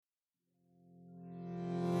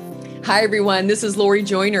Hi, everyone. This is Lori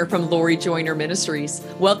Joyner from Lori Joyner Ministries.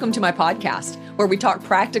 Welcome to my podcast, where we talk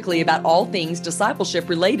practically about all things discipleship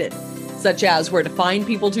related, such as where to find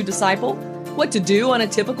people to disciple, what to do on a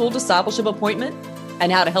typical discipleship appointment,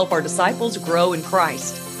 and how to help our disciples grow in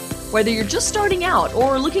Christ. Whether you're just starting out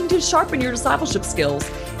or looking to sharpen your discipleship skills,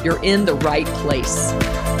 you're in the right place.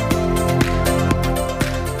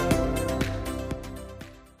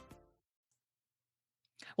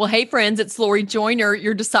 Well, hey friends, it's Lori Joyner,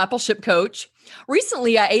 your discipleship coach.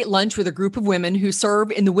 Recently, I ate lunch with a group of women who serve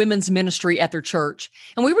in the women's ministry at their church,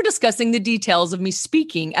 and we were discussing the details of me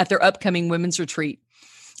speaking at their upcoming women's retreat.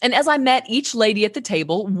 And as I met each lady at the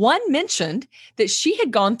table, one mentioned that she had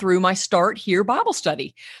gone through my Start Here Bible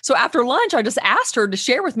study. So after lunch, I just asked her to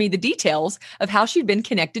share with me the details of how she'd been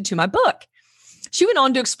connected to my book. She went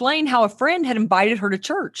on to explain how a friend had invited her to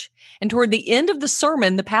church. And toward the end of the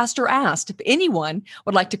sermon, the pastor asked if anyone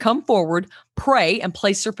would like to come forward, pray, and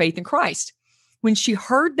place their faith in Christ. When she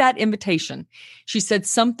heard that invitation, she said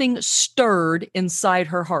something stirred inside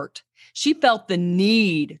her heart. She felt the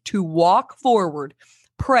need to walk forward,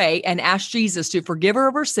 pray, and ask Jesus to forgive her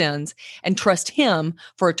of her sins and trust him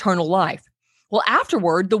for eternal life. Well,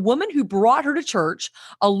 afterward, the woman who brought her to church,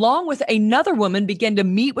 along with another woman, began to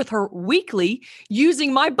meet with her weekly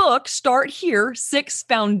using my book, Start Here, 6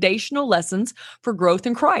 Foundational Lessons for Growth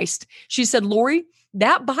in Christ. She said, Lori,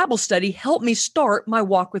 that Bible study helped me start my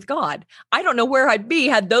walk with God. I don't know where I'd be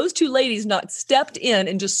had those two ladies not stepped in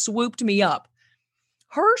and just swooped me up.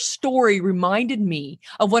 Her story reminded me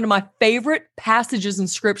of one of my favorite passages in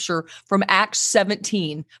Scripture from Acts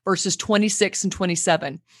 17, verses 26 and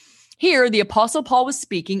 27. Here, the Apostle Paul was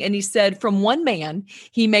speaking, and he said, from one man,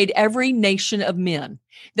 he made every nation of men,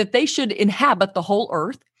 that they should inhabit the whole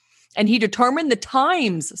earth. And he determined the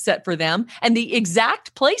times set for them and the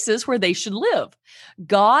exact places where they should live.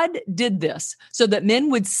 God did this so that men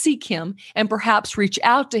would seek him and perhaps reach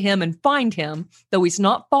out to him and find him, though he's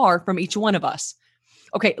not far from each one of us.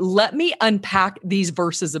 Okay, let me unpack these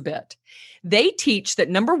verses a bit. They teach that,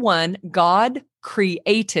 number one, God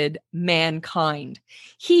created mankind.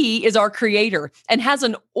 He is our creator and has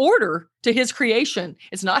an order to his creation.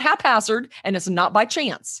 It's not haphazard and it's not by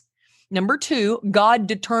chance. Number two, God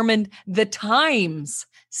determined the times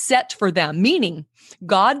set for them, meaning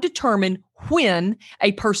God determined when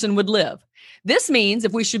a person would live. This means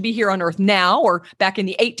if we should be here on earth now or back in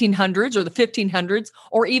the 1800s or the 1500s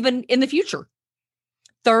or even in the future.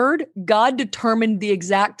 Third, God determined the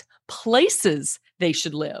exact places they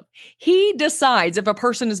should live. He decides if a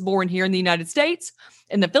person is born here in the United States,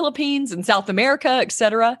 in the Philippines, in South America,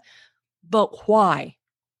 etc. But why?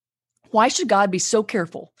 Why should God be so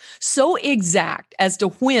careful, so exact as to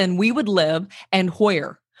when we would live and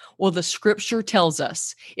where? Well, the Scripture tells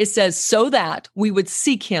us. It says, so that we would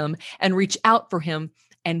seek him and reach out for him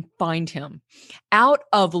and find him. Out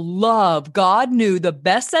of love, God knew the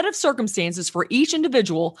best set of circumstances for each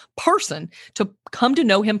individual person to come to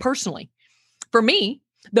know him personally. For me,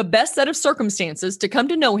 the best set of circumstances to come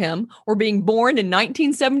to know him were being born in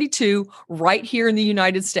 1972 right here in the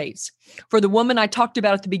United States. For the woman I talked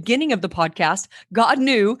about at the beginning of the podcast, God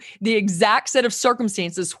knew the exact set of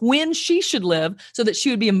circumstances when she should live so that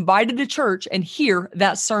she would be invited to church and hear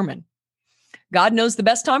that sermon. God knows the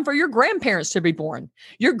best time for your grandparents to be born,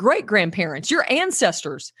 your great-grandparents, your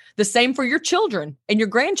ancestors, the same for your children and your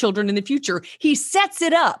grandchildren in the future. He sets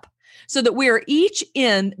it up so that we are each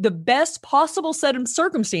in the best possible set of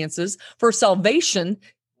circumstances for salvation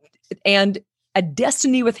and a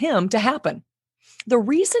destiny with him to happen. The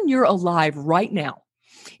reason you're alive right now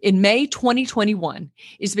in May 2021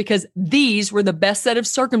 is because these were the best set of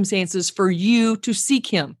circumstances for you to seek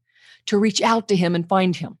him, to reach out to him and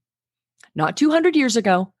find him. Not 200 years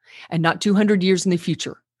ago and not 200 years in the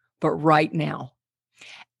future, but right now.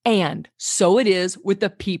 And so it is with the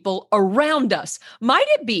people around us. Might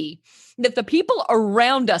it be that the people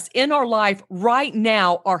around us in our life right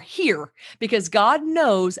now are here because God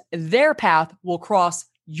knows their path will cross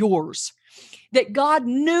yours? That God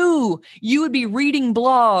knew you would be reading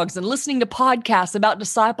blogs and listening to podcasts about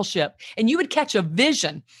discipleship, and you would catch a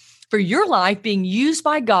vision for your life being used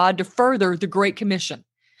by God to further the Great Commission.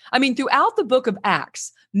 I mean, throughout the book of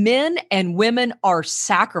Acts, men and women are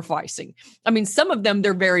sacrificing. I mean, some of them,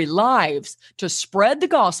 their very lives to spread the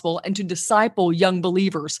gospel and to disciple young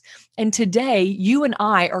believers. And today, you and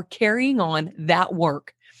I are carrying on that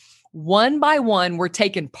work. One by one, we're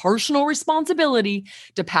taking personal responsibility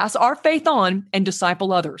to pass our faith on and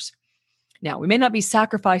disciple others. Now, we may not be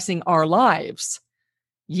sacrificing our lives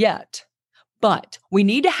yet, but we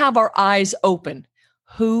need to have our eyes open.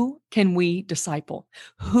 Who can we disciple?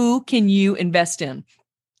 Who can you invest in?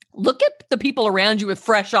 Look at the people around you with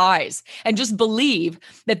fresh eyes and just believe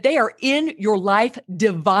that they are in your life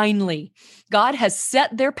divinely. God has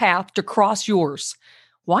set their path to cross yours.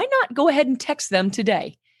 Why not go ahead and text them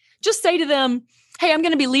today? Just say to them, hey, I'm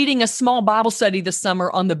going to be leading a small Bible study this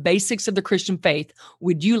summer on the basics of the Christian faith.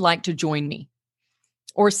 Would you like to join me?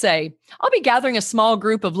 Or say, I'll be gathering a small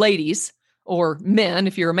group of ladies, or men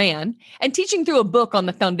if you're a man, and teaching through a book on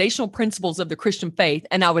the foundational principles of the Christian faith,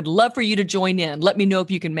 and I would love for you to join in. Let me know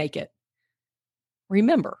if you can make it.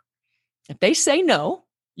 Remember, if they say no,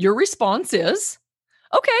 your response is,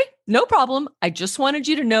 okay, no problem. I just wanted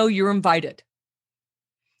you to know you're invited.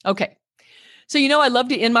 Okay, so I love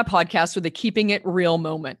to end my podcast with a keeping it real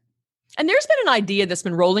moment. And there's been an idea that's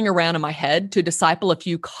been rolling around in my head to disciple a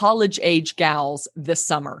few college-age gals this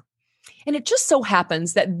summer. And it just so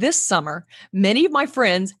happens that this summer, many of my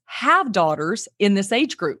friends have daughters in this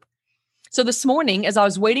age group. So this morning, as I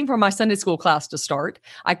was waiting for my Sunday school class to start,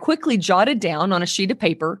 I quickly jotted down on a sheet of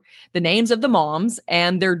paper the names of the moms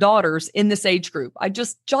and their daughters in this age group. I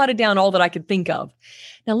just jotted down all that I could think of.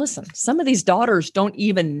 Now listen, some of these daughters don't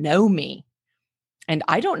even know me. And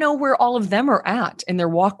I don't know where all of them are at in their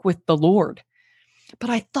walk with the Lord.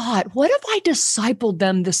 But I thought, what if I discipled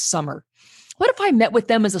them this summer? What if I met with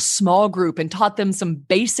them as a small group and taught them some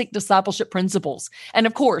basic discipleship principles? And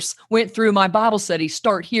of course, went through my Bible study,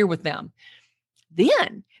 Start Here with them.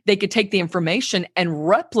 Then they could take the information and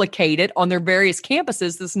replicate it on their various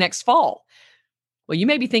campuses this next fall. Well, you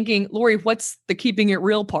may be thinking, Lori, what's the keeping it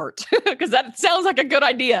real part? Because that sounds like a good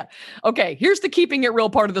idea. Okay, here's the keeping it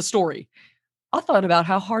real part of the story. I thought about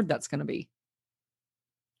how hard that's going to be.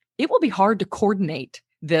 It will be hard to coordinate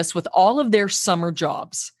this with all of their summer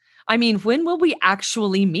jobs. I mean, when will we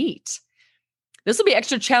actually meet? This will be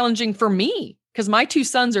extra challenging for me because my two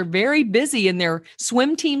sons are very busy in their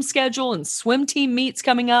swim team schedule and swim team meets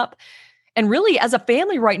coming up. And really, as a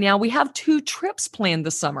family right now, we have 2 trips planned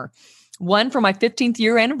this summer. One for my 15th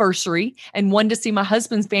year anniversary and one to see my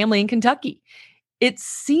husband's family in Kentucky. It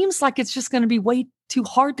seems like it's just going to be way too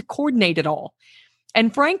hard to coordinate it all.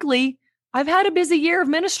 And frankly, I've had a busy year of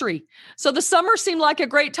ministry. So the summer seemed like a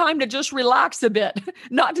great time to just relax a bit,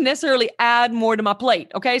 not to necessarily add more to my plate.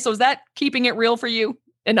 Okay. So is that keeping it real for you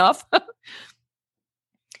enough? But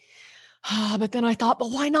then I thought,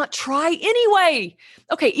 but why not try anyway?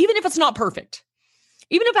 Okay. Even if it's not perfect,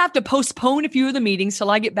 even if I have to postpone a few of the meetings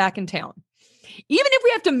till I get back in town, even if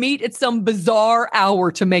we have to meet at some bizarre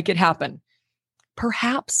hour to make it happen,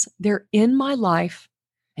 perhaps they're in my life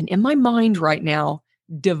and in my mind right now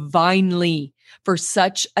divinely for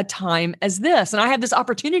such a time as this. And I have this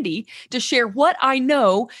opportunity to share what I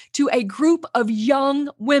know to a group of young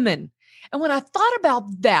women. And when I thought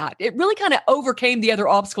about that, it really kind of overcame the other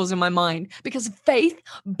obstacles in my mind because faith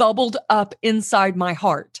bubbled up inside my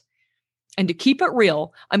heart. And to keep it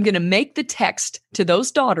real, I'm going to make the text to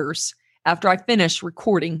those daughters after I finish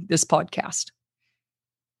recording this podcast.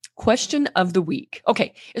 Question of the week.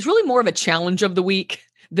 Okay, it's really more of a challenge of the week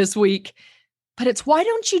this week. But it's, why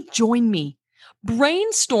don't you join me?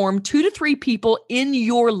 Brainstorm 2 to 3 people in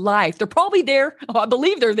your life. They're probably there. I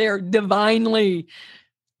believe they're there divinely.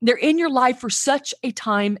 They're in your life for such a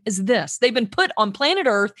time as this. They've been put on planet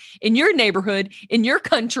Earth, in your neighborhood, in your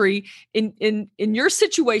country, in your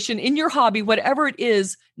situation, in your hobby, whatever it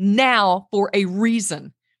is, now for a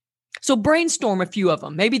reason. So brainstorm a few of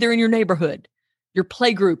them. Maybe they're in your neighborhood, your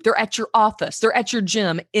play group, they're at your office, they're at your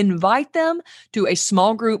gym. Invite them to a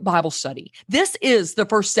small group Bible study. This is the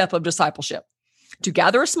first step of discipleship, to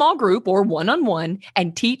gather a small group or one-on-one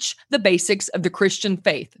and teach the basics of the Christian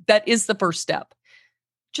faith. That is the first step.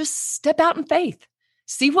 Just step out in faith.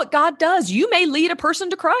 See what God does. You may lead a person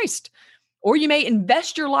to Christ, or you may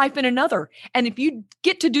invest your life in another. And if you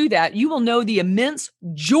get to do that, you will know the immense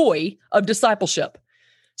joy of discipleship.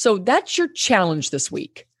 So that's your challenge this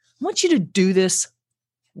week. I want you to do this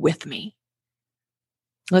with me.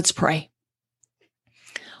 Let's pray.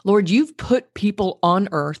 Lord, you've put people on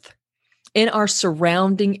earth in our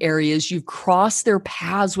surrounding areas. You've crossed their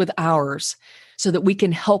paths with ours so that we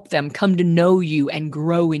can help them come to know you and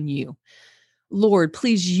grow in you. Lord,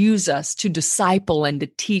 please use us to disciple and to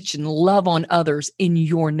teach and love on others in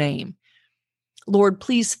your name. Lord,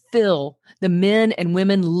 please fill the men and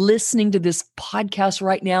women listening to this podcast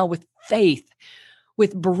right now with faith,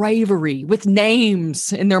 with bravery, with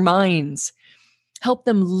names in their minds. Help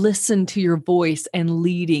them listen to your voice and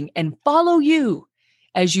leading and follow you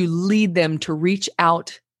as you lead them to reach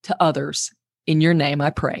out to others. In your name, I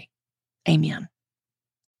pray. Amen.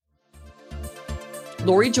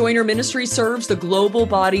 Lori Joyner Ministry serves the global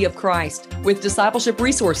body of Christ with discipleship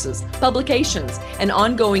resources, publications, and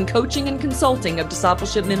ongoing coaching and consulting of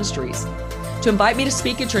discipleship ministries. To invite me to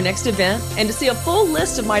speak at your next event and to see a full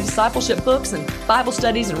list of my discipleship books and Bible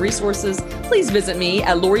studies and resources, please visit me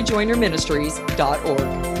at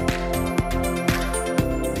LoriJoynerMinistries.org.